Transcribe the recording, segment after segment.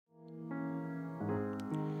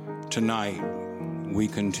Tonight, we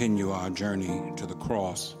continue our journey to the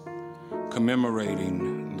cross,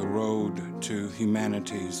 commemorating the road to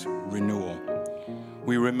humanity's renewal.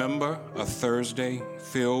 We remember a Thursday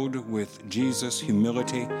filled with Jesus'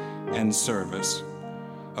 humility and service,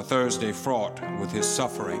 a Thursday fraught with his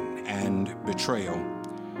suffering and betrayal.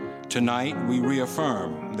 Tonight, we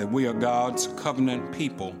reaffirm that we are God's covenant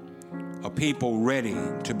people, a people ready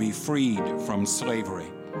to be freed from slavery,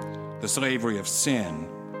 the slavery of sin,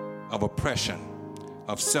 of oppression,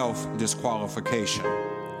 of self-disqualification.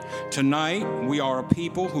 Tonight, we are a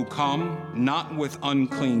people who come not with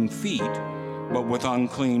unclean feet, but with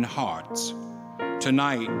unclean hearts.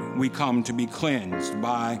 Tonight, we come to be cleansed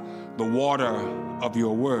by the water of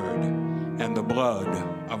your word and the blood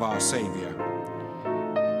of our Savior.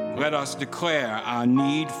 Let us declare our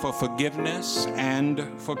need for forgiveness and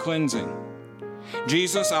for cleansing.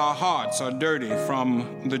 Jesus, our hearts are dirty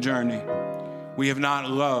from the journey. We have not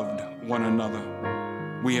loved one another.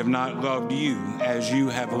 We have not loved you as you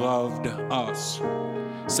have loved us.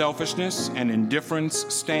 Selfishness and indifference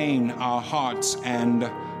stain our hearts and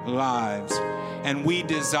lives, and we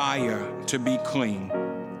desire to be clean.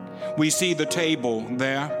 We see the table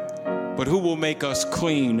there, but who will make us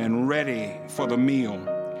clean and ready for the meal?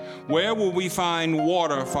 Where will we find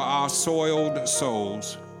water for our soiled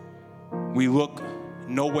souls? We look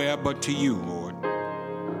nowhere but to you, Lord.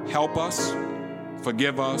 Help us,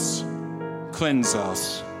 forgive us, cleanse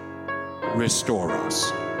us, restore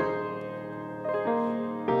us.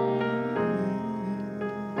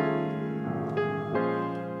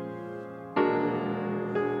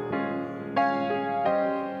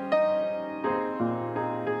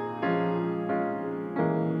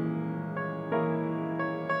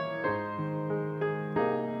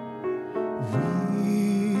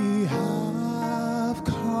 We have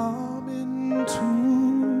come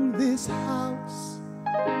into this house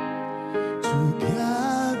to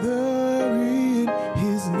gather in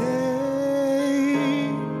his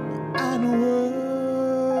name and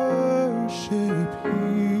worship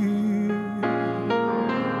him.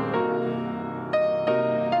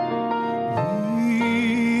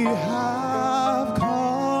 We have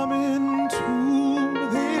come into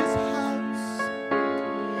this house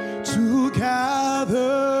to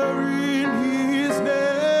gather in his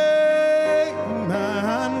name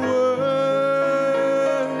and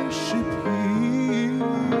worship him.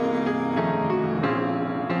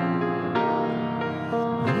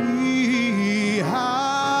 We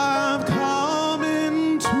have come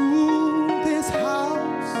into this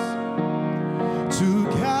house to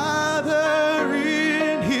gather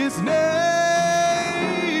in his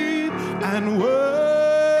name and worship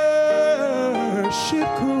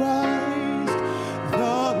Christ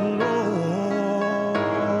the Lord.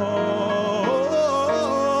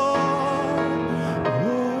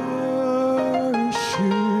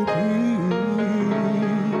 Worship him,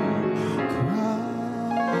 Christ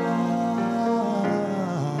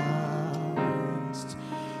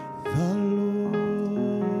the Lord.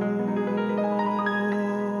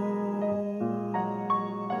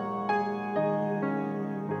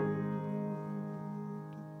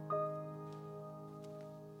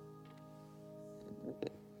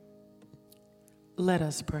 Let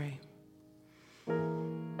us pray.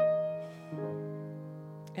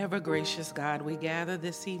 Ever gracious God, we gather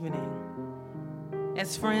this evening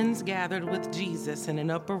as friends gathered with Jesus in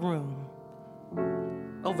an upper room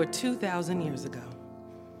over 2,000 years ago.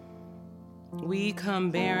 We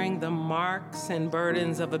come bearing the marks and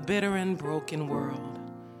burdens of a bitter and broken world.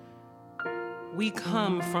 We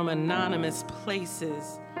come from anonymous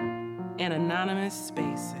places and anonymous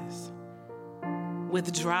spaces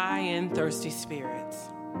with dry and thirsty spirits.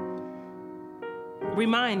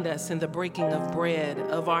 Remind us in the breaking of bread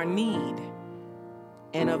of our need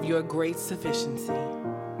and of your great sufficiency.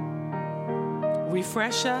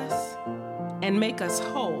 Refresh us and make us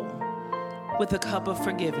whole with a cup of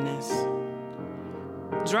forgiveness.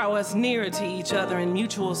 Draw us nearer to each other in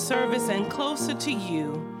mutual service and closer to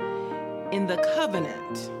you in the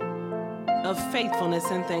covenant of faithfulness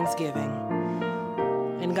and thanksgiving.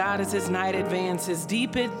 And God, as this night advances,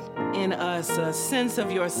 deepen in us a sense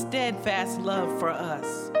of your steadfast love for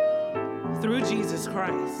us through Jesus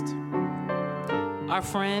Christ, our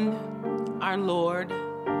friend, our Lord,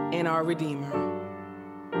 and our Redeemer.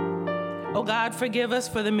 Oh God, forgive us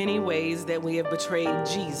for the many ways that we have betrayed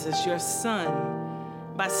Jesus, your Son,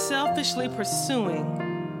 by selfishly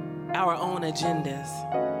pursuing our own agendas.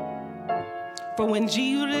 For when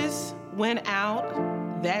Judas went out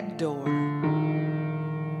that door,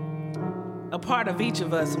 a part of each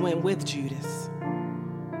of us went with Judas.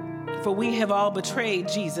 For we have all betrayed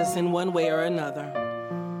Jesus in one way or another.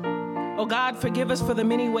 Oh God, forgive us for the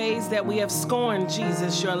many ways that we have scorned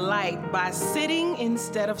Jesus, your light, by sitting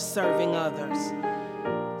instead of serving others.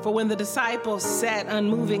 For when the disciples sat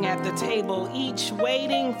unmoving at the table, each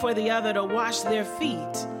waiting for the other to wash their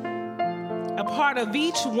feet, a part of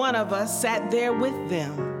each one of us sat there with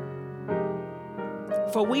them.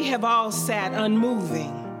 For we have all sat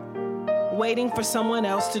unmoving, waiting for someone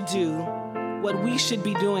else to do what we should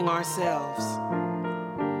be doing ourselves.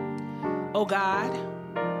 Oh God,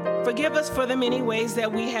 forgive us for the many ways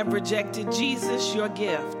that we have rejected Jesus, your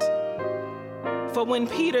gift. For when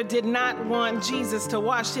Peter did not want Jesus to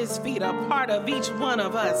wash his feet, a part of each one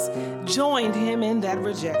of us joined him in that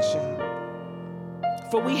rejection.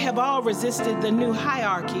 For we have all resisted the new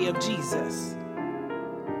hierarchy of Jesus,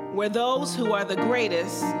 where those who are the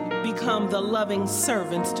greatest become the loving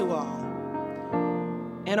servants to all.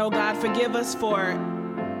 And oh God, forgive us for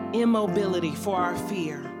immobility, for our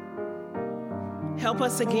fear. Help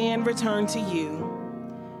us again return to you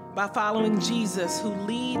by following Jesus, who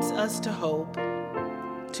leads us to hope,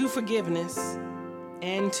 to forgiveness,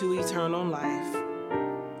 and to eternal life.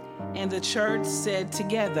 And the church said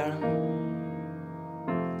together,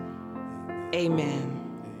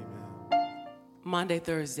 Amen. Maundy,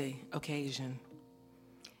 Thursday occasion.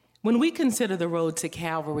 When we consider the road to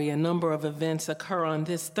Calvary, a number of events occur on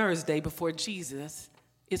this Thursday before Jesus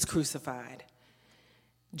is crucified.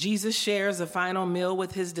 Jesus shares a final meal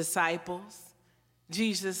with his disciples.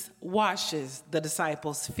 Jesus washes the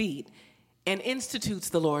disciples' feet and institutes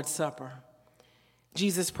the Lord's Supper.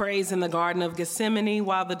 Jesus prays in the Garden of Gethsemane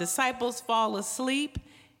while the disciples fall asleep,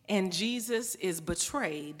 and Jesus is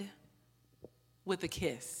betrayed with a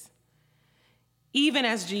kiss. Even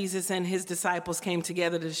as Jesus and his disciples came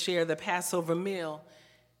together to share the Passover meal,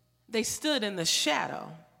 they stood in the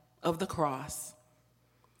shadow of the cross.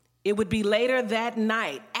 It would be later that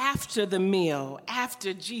night, after the meal,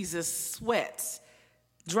 after Jesus sweats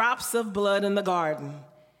drops of blood in the garden,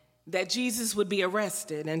 that Jesus would be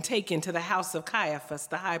arrested and taken to the house of Caiaphas,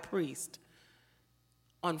 the high priest.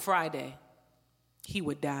 On Friday, he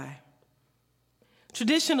would die.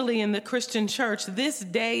 Traditionally in the Christian church, this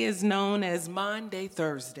day is known as Maundy,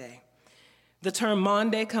 Thursday. The term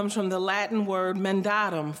Maundy comes from the Latin word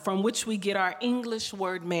mandatum, from which we get our English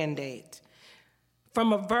word mandate,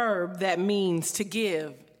 from a verb that means to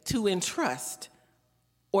give, to entrust,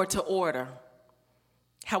 or to order.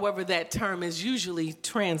 However, that term is usually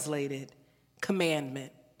translated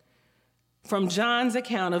commandment. From John's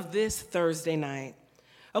account of this Thursday night,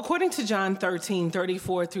 according to John 13,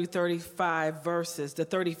 34 through 35 verses, the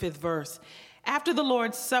 35th verse, after the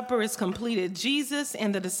Lord's Supper is completed, Jesus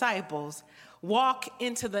and the disciples walk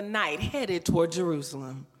into the night headed toward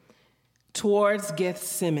Jerusalem, towards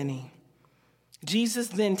Gethsemane. Jesus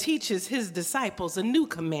then teaches his disciples a new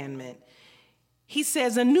commandment. He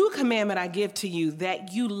says, "A new commandment I give to you,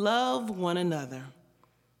 that you love one another.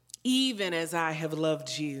 Even as I have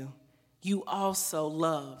loved you, you also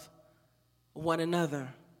love one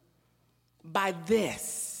another. By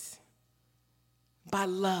this, by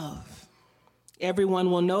love, everyone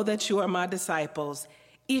will know that you are my disciples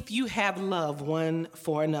if you have love one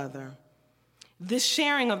for another." This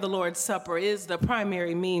sharing of the Lord's Supper is the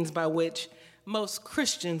primary means by which most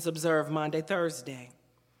Christians observe Maundy, Thursday.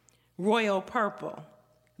 Royal purple,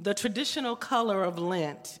 the traditional color of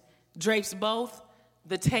Lent, drapes both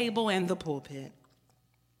the table and the pulpit.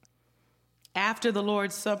 After the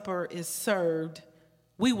Lord's Supper is served,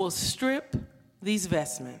 we will strip these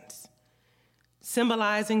vestments,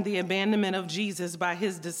 symbolizing the abandonment of Jesus by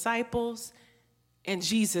his disciples and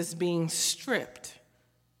Jesus being stripped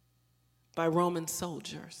by Roman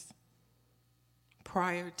soldiers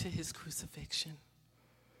prior to his crucifixion.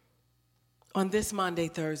 On this Maundy,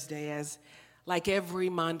 Thursday, as like every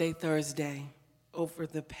Maundy, Thursday over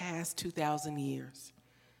the past 2,000 years,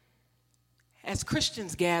 as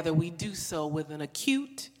Christians gather, we do so with an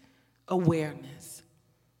acute awareness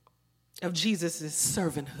of Jesus'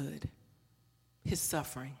 servanthood, his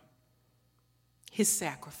suffering, his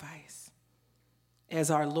sacrifice, as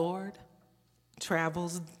our Lord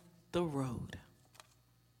travels the road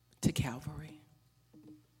to Calvary.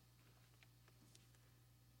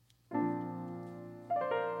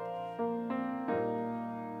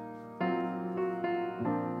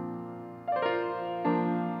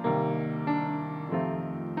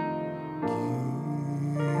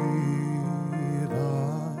 Give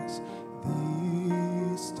us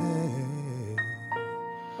this day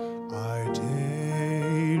our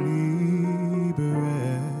daily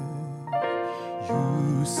bread.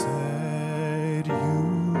 You said you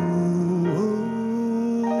would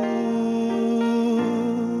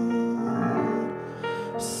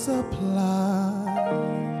supply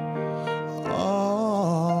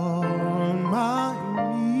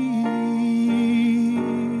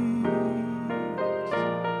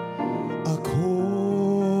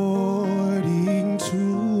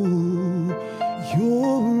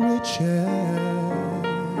I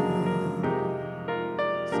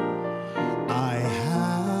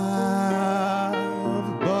have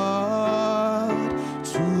but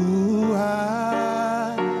to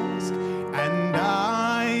ask, and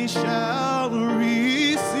I shall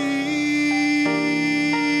receive,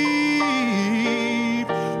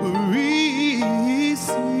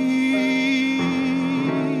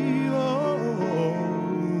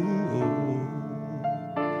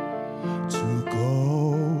 to go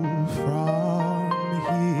from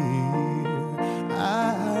here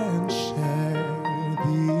and share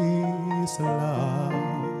this love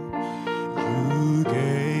you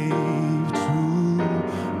gave to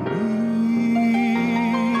me,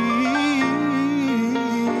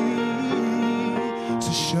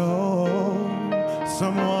 to show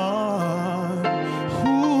someone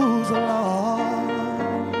who's lost,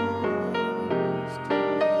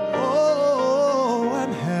 oh,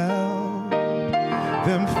 and help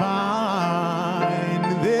them find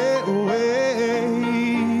their way,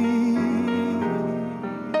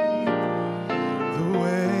 the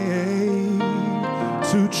way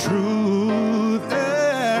to truth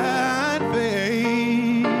and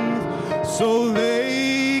faith, so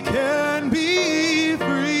they can be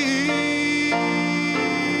free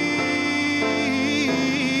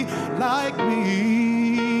like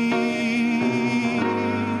me.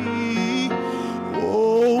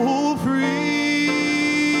 Oh, free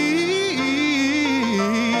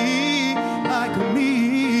like me.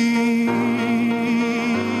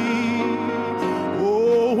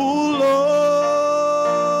 Oh,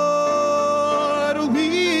 Lord, we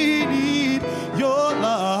need your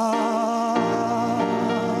love.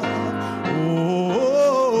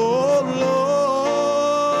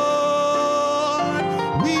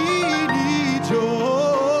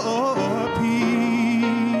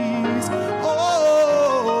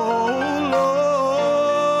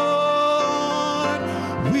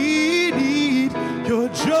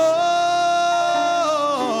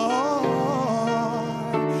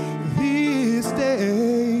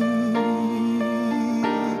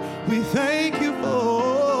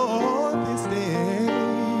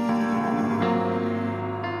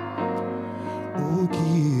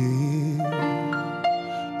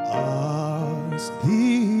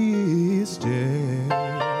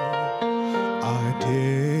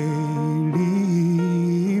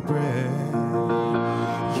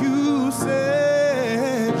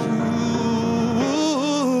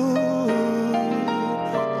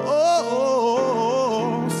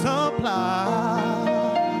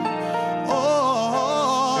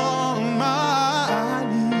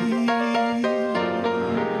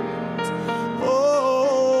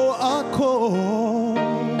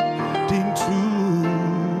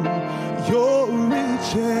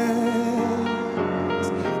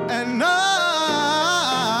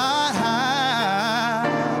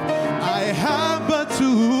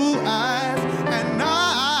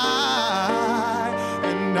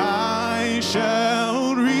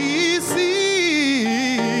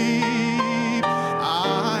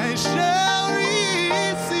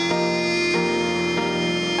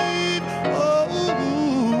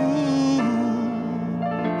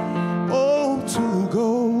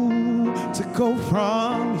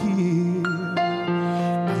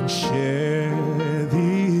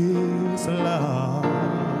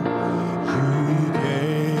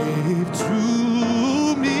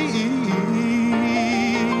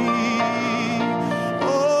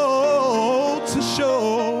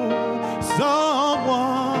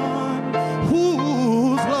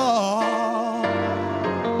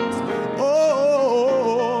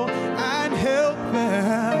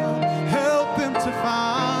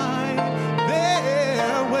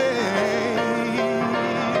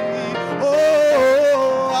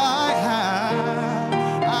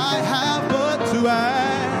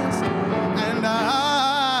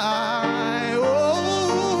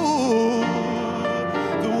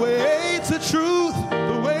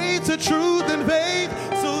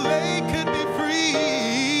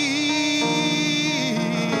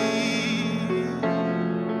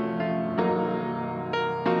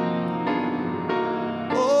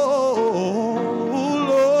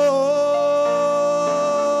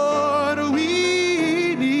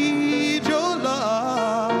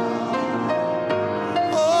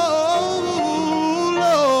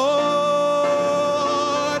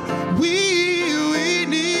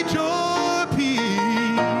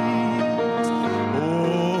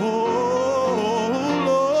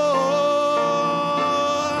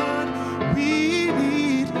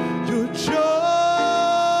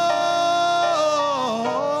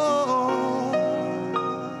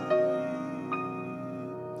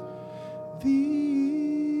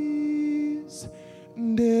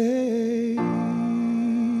 day.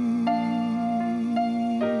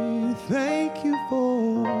 Thank you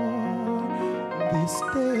for this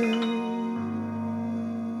day.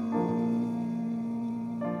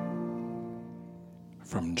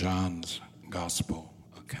 From John's Gospel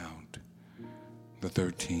account, the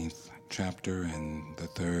 13th chapter and the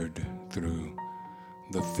 3rd through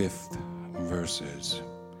the 5th verses,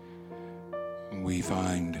 we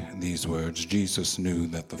find these words. Jesus knew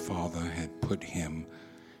that the Father had put him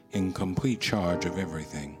in complete charge of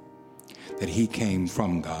everything, that he came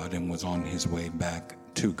from God and was on his way back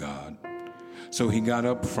to God. So he got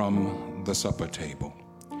up from the supper table,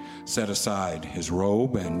 set aside his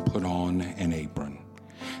robe, and put on an apron.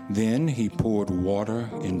 Then he poured water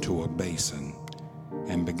into a basin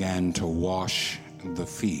and began to wash the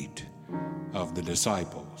feet of the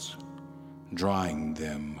disciples, drying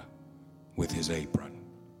them with his apron.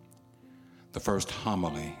 The first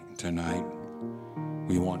homily tonight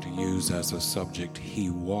we want to use as a subject, he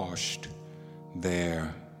washed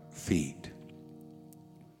their feet.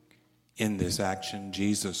 In this action,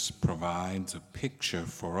 Jesus provides a picture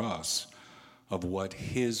for us of what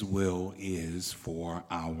his will is for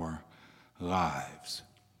our lives.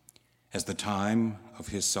 As the time of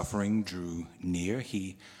his suffering drew near,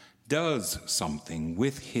 he does something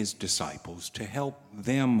with his disciples to help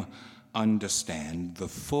them understand the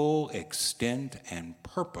full extent and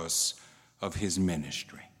purpose of his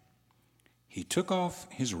ministry. He took off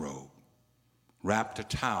his robe, wrapped a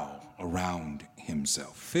towel around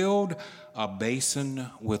himself, filled a basin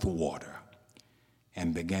with water,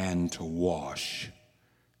 and began to wash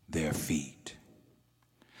their feet.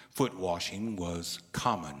 Foot washing was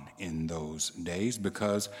common in those days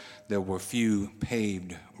because there were few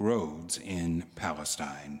paved roads in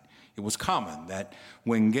Palestine. It was common that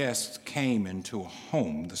when guests came into a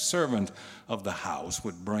home, the servant of the house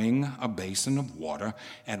would bring a basin of water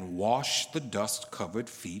and wash the dust-covered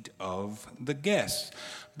feet of the guests.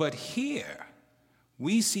 But here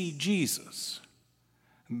we see Jesus,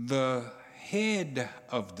 the head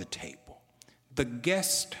of the table, the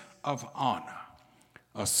guest of honor,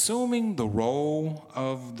 assuming the role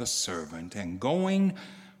of the servant and going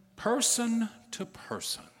person to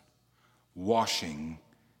person, washing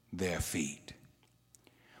their feet.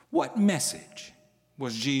 What message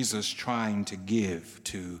was Jesus trying to give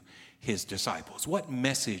to his disciples? What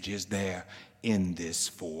message is there in this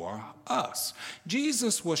for us?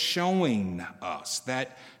 Jesus was showing us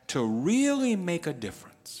that to really make a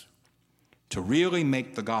difference, to really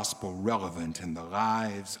make the gospel relevant in the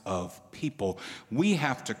lives of people, we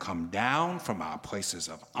have to come down from our places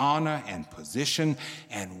of honor and position,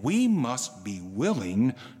 and we must be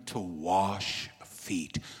willing to wash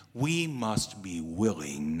feet. We must be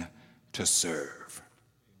willing to serve.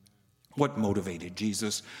 What motivated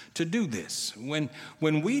Jesus to do this? When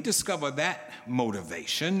we discover that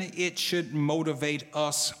motivation, it should motivate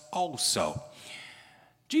us also.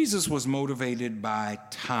 Jesus was motivated by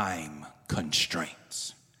time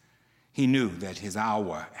constraints. He knew that his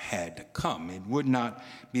hour had come. It would not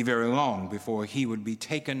be very long before he would be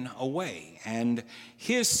taken away, and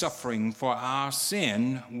his suffering for our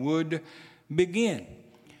sin would begin.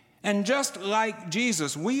 And just like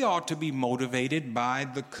Jesus, we ought to be motivated by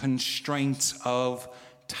the constraints of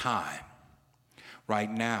time.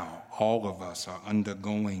 Right now, all of us are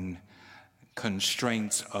undergoing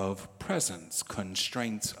constraints of presence,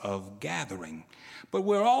 constraints of gathering, but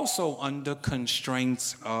we're also under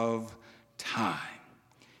constraints of time.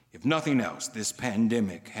 If nothing else, this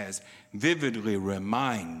pandemic has vividly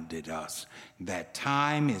reminded us that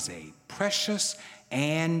time is a precious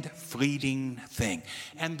and fleeting thing.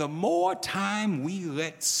 And the more time we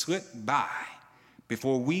let slip by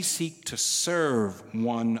before we seek to serve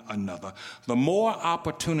one another, the more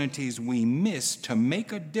opportunities we miss to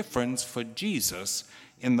make a difference for Jesus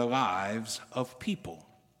in the lives of people.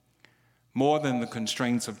 More than the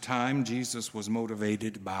constraints of time, Jesus was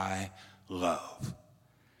motivated by love.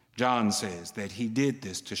 John says that he did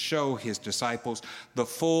this to show his disciples the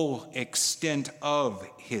full extent of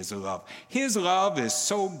his love. His love is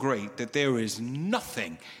so great that there is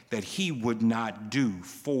nothing that he would not do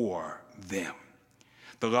for them.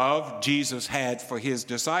 The love Jesus had for his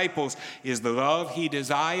disciples is the love he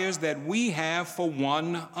desires that we have for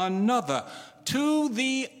one another to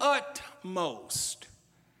the utmost.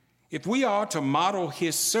 If we are to model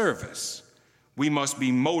his service, we must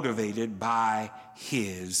be motivated by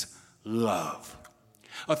his love.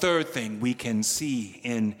 A third thing we can see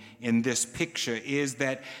in this picture is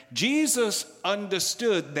that Jesus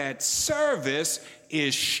understood that service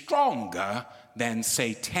is stronger than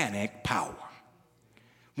satanic power.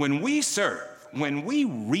 When we serve, when we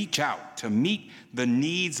reach out to meet the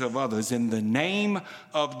needs of others in the name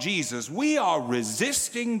of Jesus, we are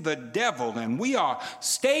resisting the devil and we are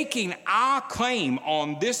staking our claim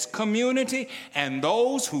on this community and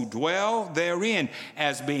those who dwell therein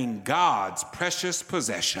as being God's precious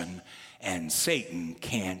possession, and Satan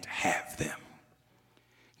can't have them.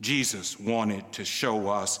 Jesus wanted to show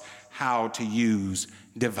us how to use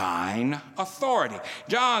divine authority.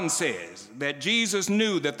 John says that Jesus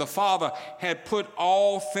knew that the Father had put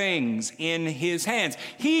all things in his hands.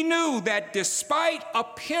 He knew that despite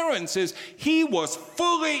appearances, he was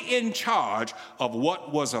fully in charge of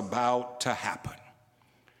what was about to happen.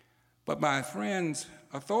 But my friends,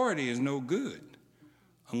 authority is no good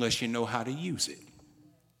unless you know how to use it.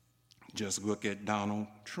 Just look at Donald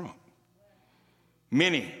Trump.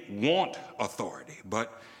 Many want authority,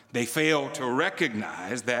 but they fail to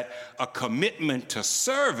recognize that a commitment to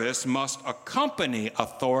service must accompany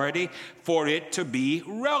authority for it to be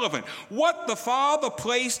relevant. What the Father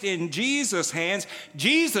placed in Jesus' hands,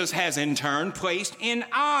 Jesus has in turn placed in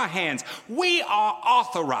our hands. We are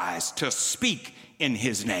authorized to speak in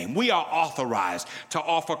his name. We are authorized to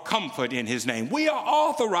offer comfort in his name. We are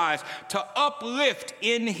authorized to uplift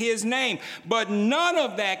in his name. But none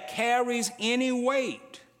of that carries any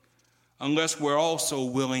weight unless we're also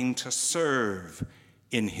willing to serve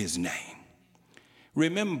in his name.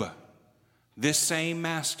 Remember, this same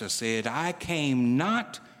master said, I came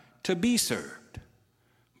not to be served,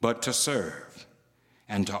 but to serve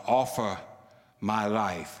and to offer my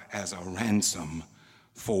life as a ransom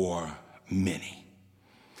for many.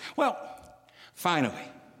 Well,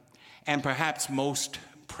 finally, and perhaps most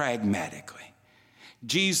pragmatically,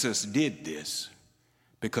 Jesus did this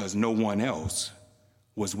because no one else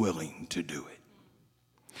was willing to do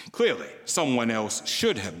it. Clearly, someone else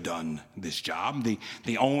should have done this job.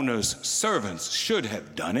 The owner's servants should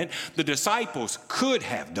have done it. The disciples could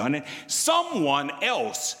have done it. Someone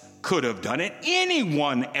else could have done it.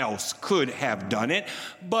 Anyone else could have done it,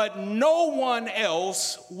 but no one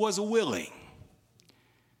else was willing.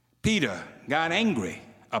 Peter got angry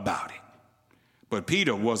about it, but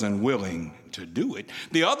Peter wasn't willing to do it.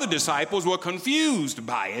 The other disciples were confused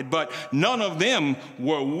by it, but none of them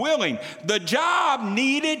were willing. The job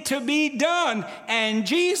needed to be done, and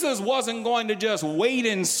Jesus wasn't going to just wait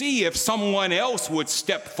and see if someone else would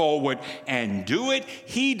step forward and do it.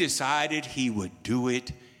 He decided he would do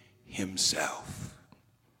it himself.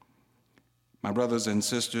 My brothers and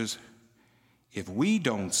sisters, if we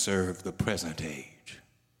don't serve the present age,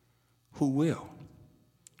 who will?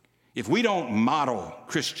 If we don't model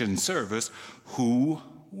Christian service, who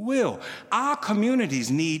will? Our communities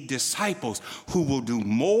need disciples who will do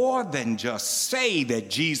more than just say that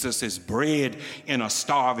Jesus is bread in a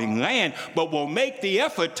starving land, but will make the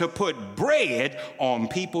effort to put bread on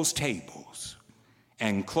people's tables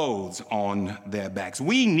and clothes on their backs.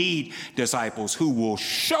 We need disciples who will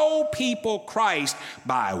show people Christ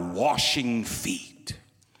by washing feet.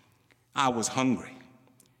 I was hungry,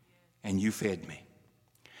 and you fed me.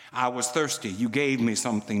 I was thirsty. You gave me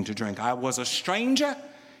something to drink. I was a stranger,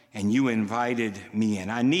 and you invited me in.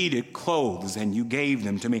 I needed clothes, and you gave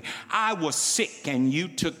them to me. I was sick, and you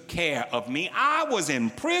took care of me. I was in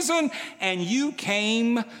prison, and you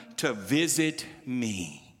came to visit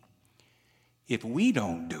me. If we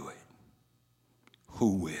don't do it,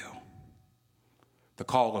 who will? The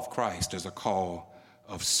call of Christ is a call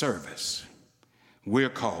of service. We're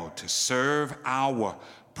called to serve our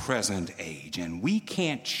present age, and we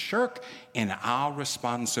can't shirk in our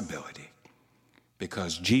responsibility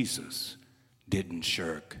because Jesus didn't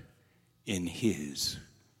shirk in his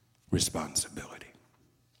responsibility.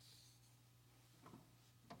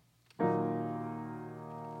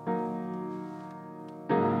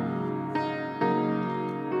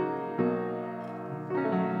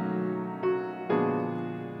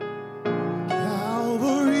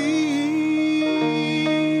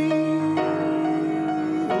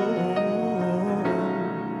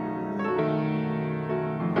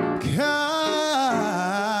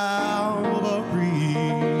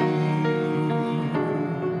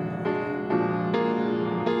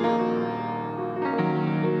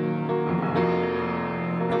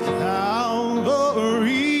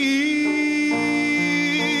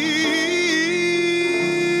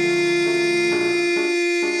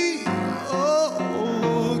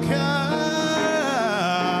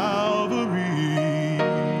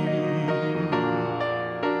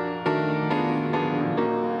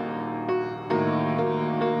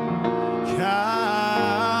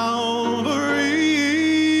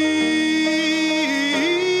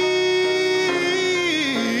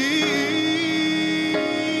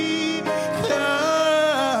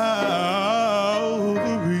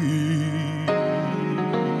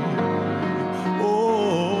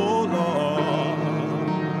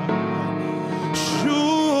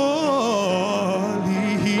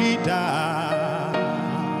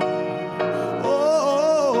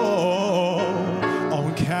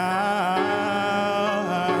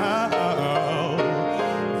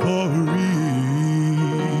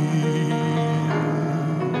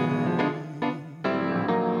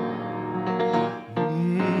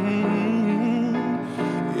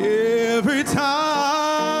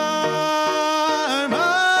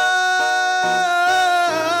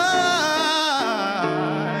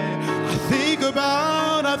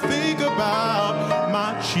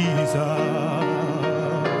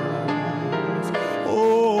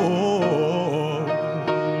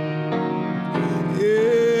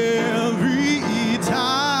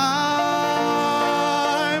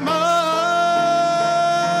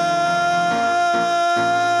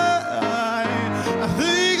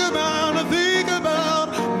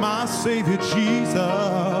 Savior Jesus.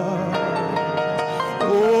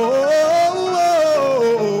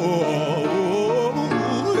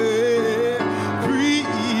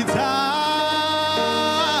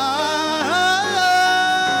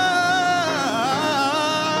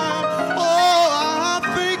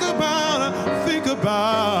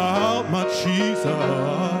 About my Jesus.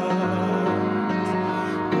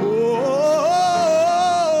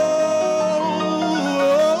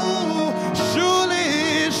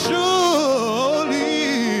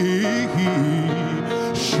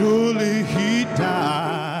 Surely he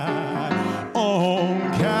died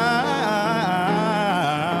on Calvary.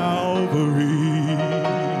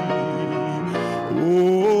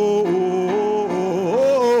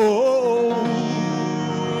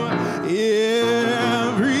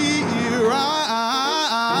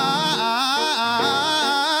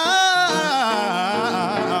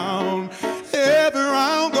 Every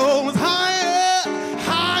round goes higher,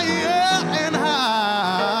 higher and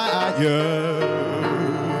higher.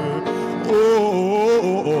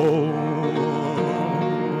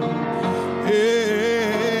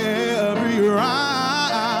 Every round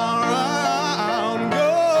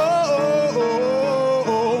goes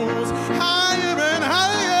higher and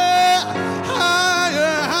higher,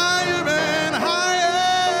 higher, higher and higher,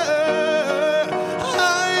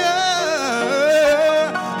 higher,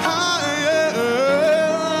 higher.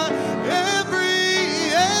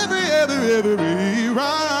 Every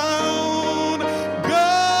round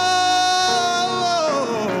goes,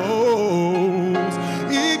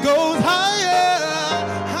 it goes higher,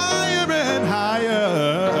 higher and higher.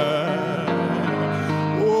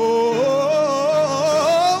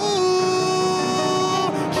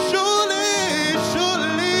 Surely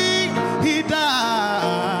he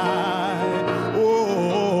died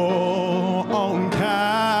on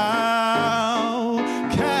Calvary.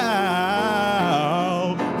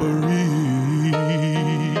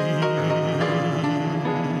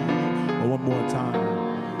 One more time.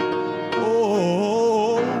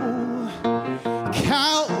 Oh,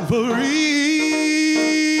 Calvary.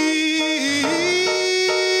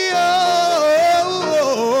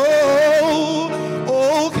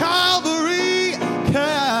 Oh, Calvary,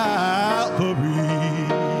 Calvary.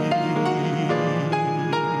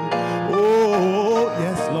 Oh,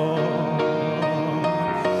 yes, Lord.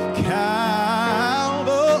 Calvary.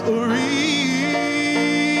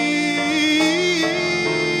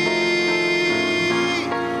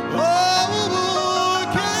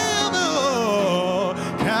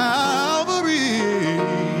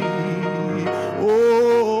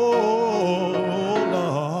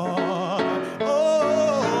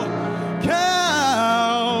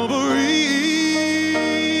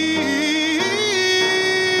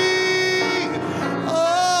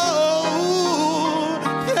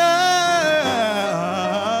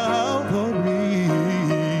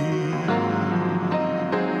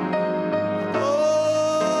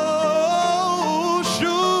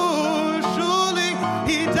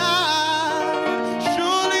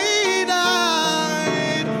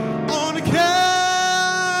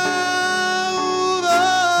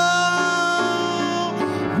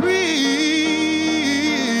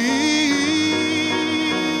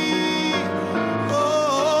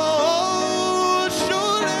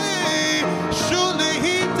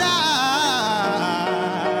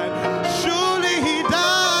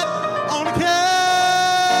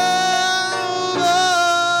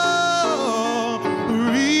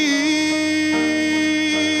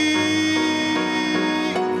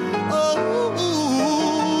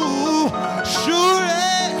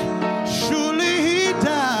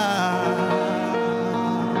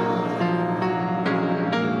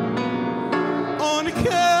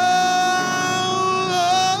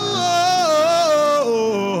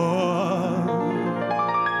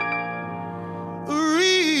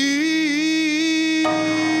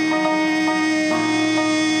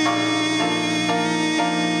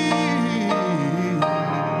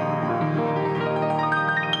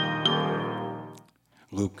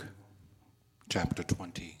 Luke chapter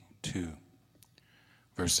 22,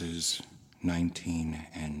 verses 19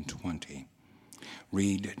 and 20.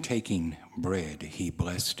 Read, taking bread, he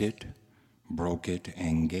blessed it, broke it,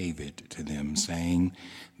 and gave it to them, saying,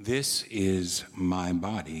 "This is my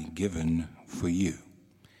body given for you.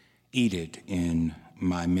 Eat it in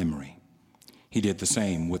my memory." He did the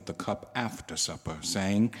same with the cup after supper,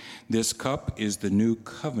 saying, "This cup is the new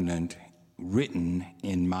covenant written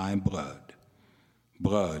in my blood,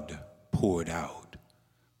 blood poured out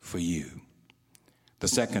for you." The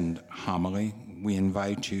second homily, we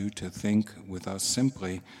invite you to think with us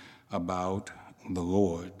simply about the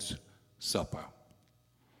Lord's Supper.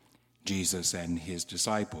 Jesus and his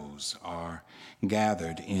disciples are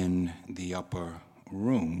gathered in the upper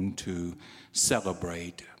room to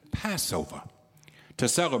celebrate Passover, to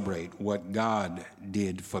celebrate what God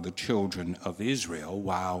did for the children of Israel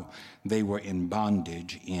while they were in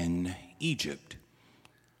bondage in Egypt.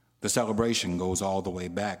 The celebration goes all the way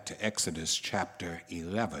back to Exodus chapter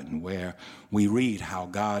 11, where we read how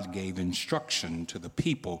God gave instruction to the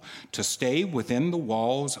people to stay within the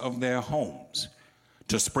walls of their homes,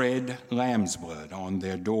 to spread lamb's blood on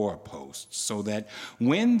their doorposts, so that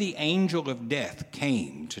when the angel of death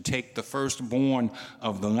came to take the firstborn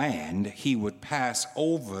of the land, he would pass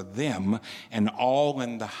over them and all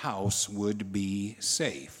in the house would be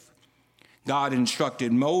safe. God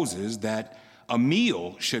instructed Moses that a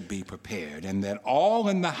meal should be prepared and that all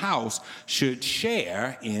in the house should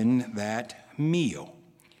share in that meal.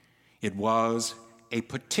 It was a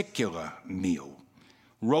particular meal,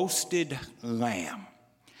 roasted lamb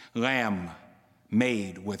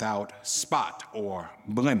made without spot or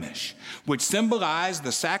blemish, which symbolized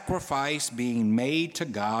the sacrifice being made to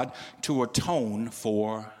God to atone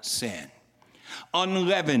for sin.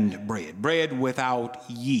 Unleavened bread without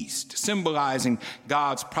yeast, symbolizing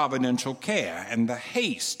God's providential care and the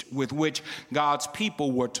haste with which God's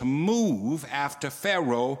people were to move after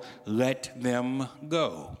Pharaoh let them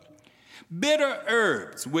go. Bitter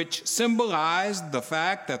herbs, which symbolized the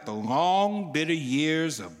fact that the long, bitter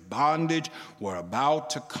years of bondage were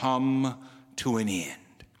about to come to an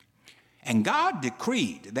end. And God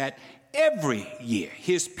decreed that every year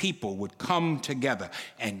his people would come together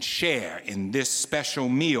and share in this special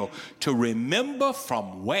meal to remember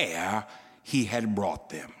from where he had brought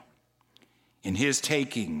them. In his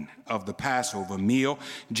taking of the Passover meal,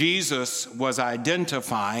 Jesus was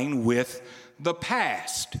identifying with the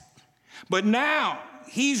past. But now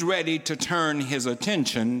he's ready to turn his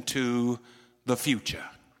attention to the future.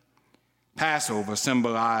 Passover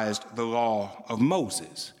symbolized the law of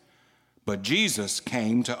Moses, but Jesus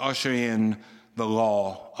came to usher in the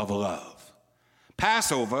law of love.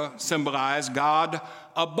 Passover symbolized God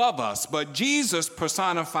above us, but Jesus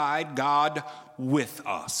personified God with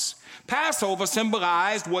us. Passover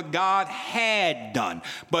symbolized what God had done,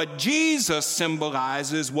 but Jesus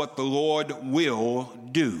symbolizes what the Lord will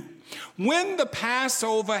do. When the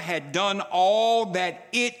Passover had done all that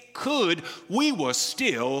it could, we were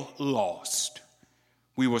still lost.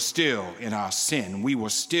 We were still in our sin. We were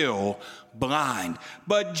still blind.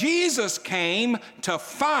 But Jesus came to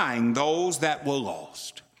find those that were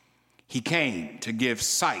lost. He came to give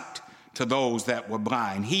sight to those that were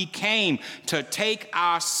blind. He came to take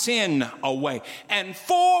our sin away. And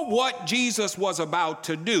for what Jesus was about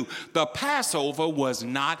to do, the Passover was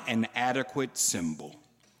not an adequate symbol.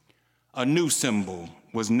 A new symbol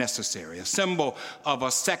was necessary, a symbol of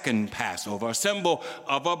a second Passover, a symbol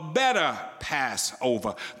of a better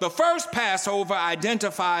Passover. The first Passover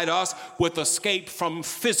identified us with escape from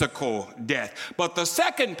physical death, but the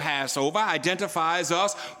second Passover identifies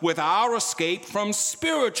us with our escape from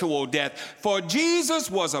spiritual death, for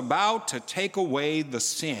Jesus was about to take away the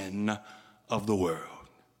sin of the world.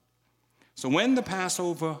 So when the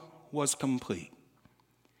Passover was complete,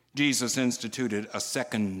 Jesus instituted a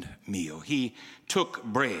second meal. He took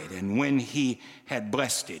bread, and when he had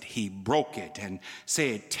blessed it, he broke it and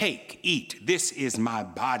said, "Take, eat, this is my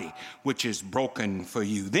body, which is broken for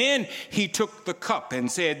you." Then he took the cup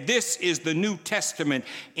and said, "This is the New Testament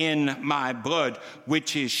in my blood,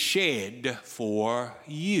 which is shed for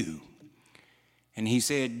you." And he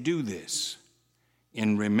said, "Do this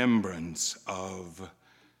in remembrance of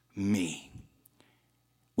me."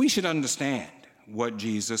 We should understand what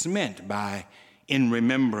Jesus meant by "in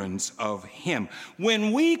remembrance of him."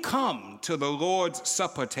 When we come to the Lord's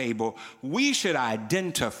Supper table, we should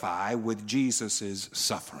identify with Jesus'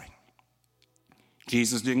 suffering.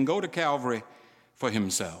 Jesus didn't go to Calvary for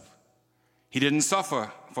himself. He didn't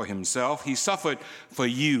suffer for himself. He suffered for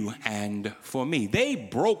you and for me. They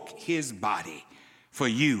broke his body for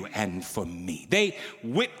you and for me. They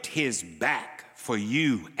whipped his back for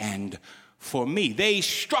you and for me. They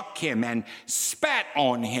struck him and spat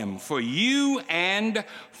on him for you and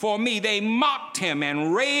for me. They mocked him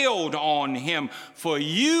and railed on him for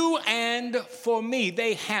you and for me.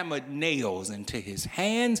 They hammered nails into his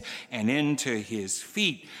hands and into his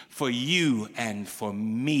feet for you and for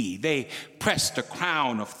me. They pressed a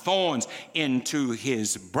crown of thorns into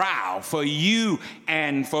his brow for you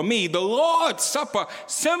and for me. The Lord's Supper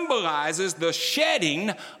symbolizes the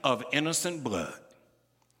shedding of innocent blood.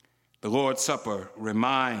 The Lord's Supper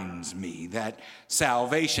reminds me that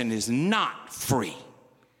salvation is not free,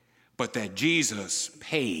 but that Jesus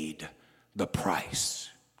paid the price.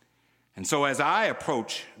 And so as I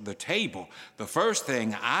approach the table, the first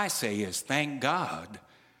thing I say is thank God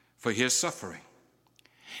for his suffering.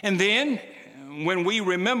 And then when we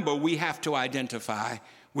remember, we have to identify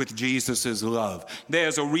with Jesus' love.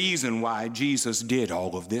 There's a reason why Jesus did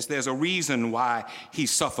all of this. There's a reason why he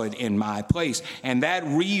suffered in my place. And that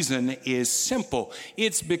reason is simple.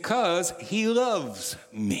 It's because he loves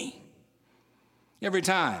me. Every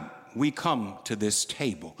time we come to this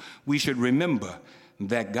table, we should remember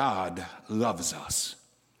that God loves us.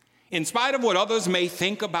 In spite of what others may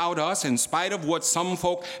think about us, in spite of what some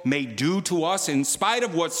folk may do to us, in spite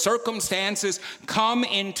of what circumstances come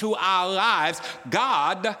into our lives,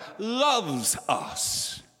 God loves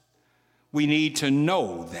us. We need to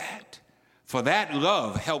know that, for that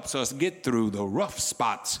love helps us get through the rough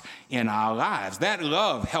spots in our lives. That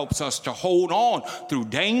love helps us to hold on through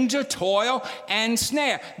danger, toil, and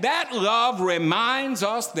snare. That love reminds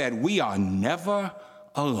us that we are never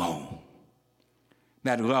alone.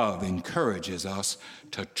 That love encourages us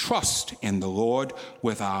to trust in the Lord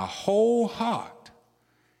with our whole heart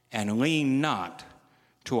and lean not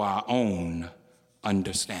to our own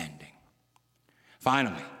understanding.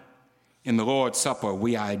 Finally, in the Lord's Supper,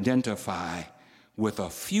 we identify with a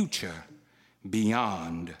future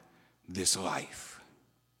beyond this life.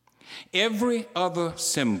 Every other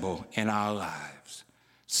symbol in our lives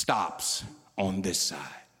stops on this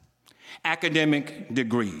side. Academic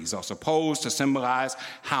degrees are supposed to symbolize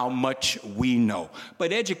how much we know,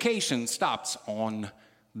 but education stops on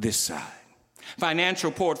this side.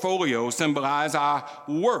 Financial portfolios symbolize our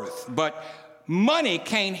worth, but money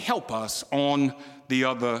can't help us on the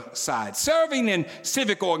other side. Serving in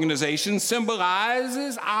civic organizations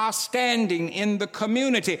symbolizes our standing in the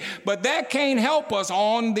community, but that can't help us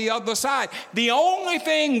on the other side. The only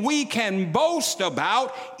thing we can boast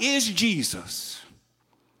about is Jesus.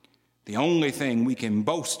 The only thing we can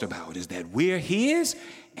boast about is that we're his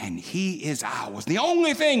and he is ours. The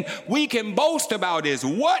only thing we can boast about is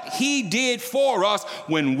what he did for us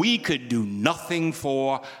when we could do nothing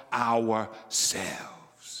for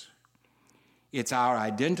ourselves. It's our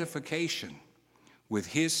identification with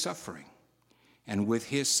his suffering and with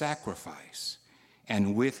his sacrifice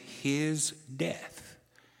and with his death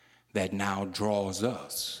that now draws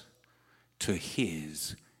us to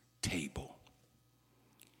his table.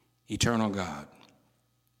 Eternal God,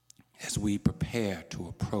 as we prepare to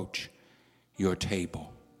approach your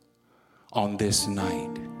table on this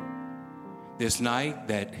night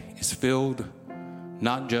that is filled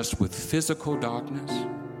not just with physical darkness,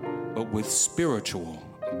 but with spiritual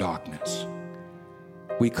darkness,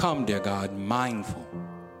 we come, dear God, mindful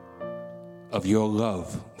of your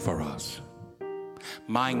love for us,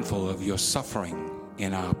 mindful of your suffering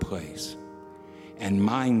in our place, and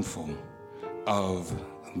mindful of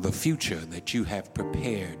the future that you have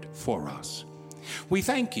prepared for us. We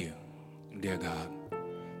thank you, dear God,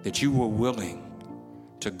 that you were willing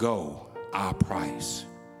to go our price,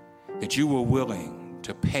 that you were willing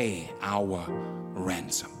to pay our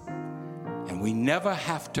ransom. And we never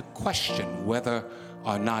have to question whether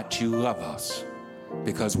or not you love us,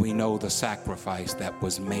 because we know the sacrifice that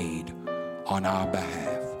was made on our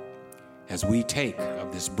behalf. As we take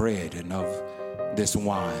of this bread and of this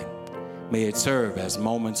wine, may it serve as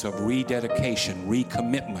moments of rededication,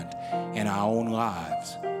 recommitment in our own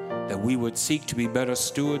lives, that we would seek to be better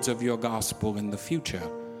stewards of your gospel in the future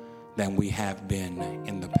than we have been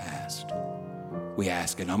in the past. We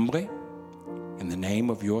ask it humbly in the name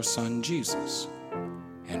of your Son, Jesus,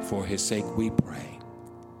 and for his sake we pray.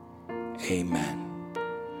 Amen.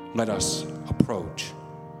 Let us approach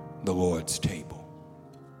the Lord's table.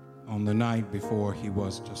 On the night before he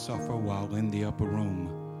was to suffer while in the upper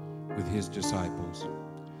room with his disciples,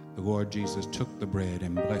 the Lord Jesus took the bread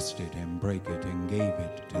and blessed it and brake it and gave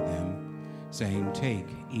it to them, saying, "Take,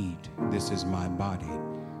 eat, this is my body,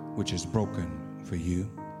 which is broken for you."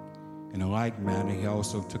 In a like manner, he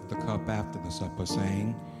also took the cup after the supper,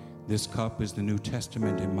 saying, "This cup is the New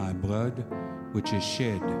Testament in my blood, which is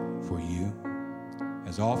shed for you.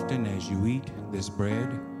 As often as you eat this bread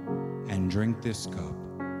and drink this cup,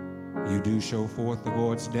 you do show forth the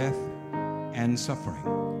Lord's death and suffering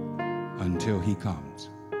until he comes."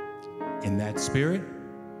 In that spirit,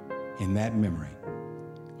 in that memory,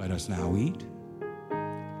 let us now eat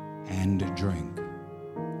and drink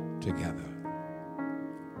together.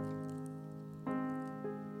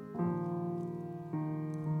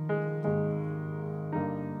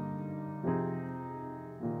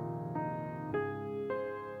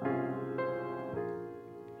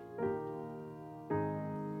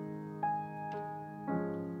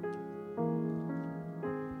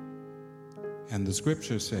 And the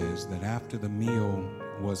scripture says that after the meal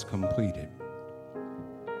was completed,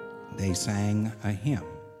 they sang a hymn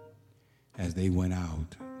as they went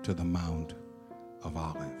out to the Mount of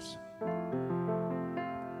Olives.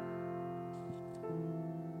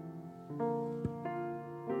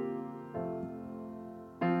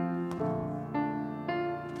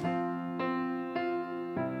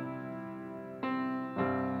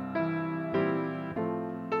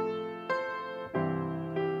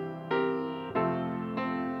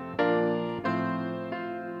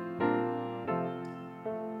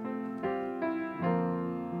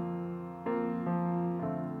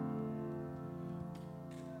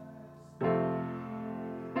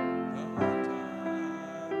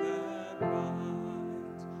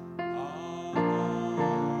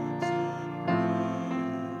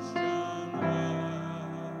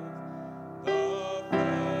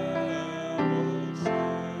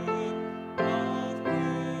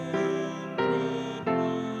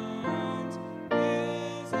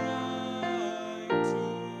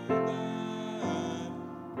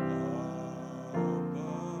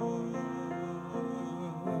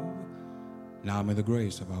 Now may the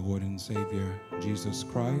grace of our Lord and Savior, Jesus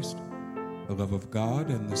Christ, the love of God,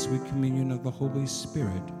 and the sweet communion of the Holy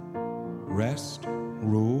Spirit rest,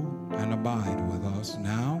 rule, and abide with us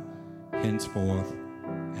now, henceforth,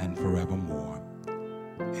 and forevermore.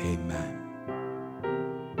 Amen.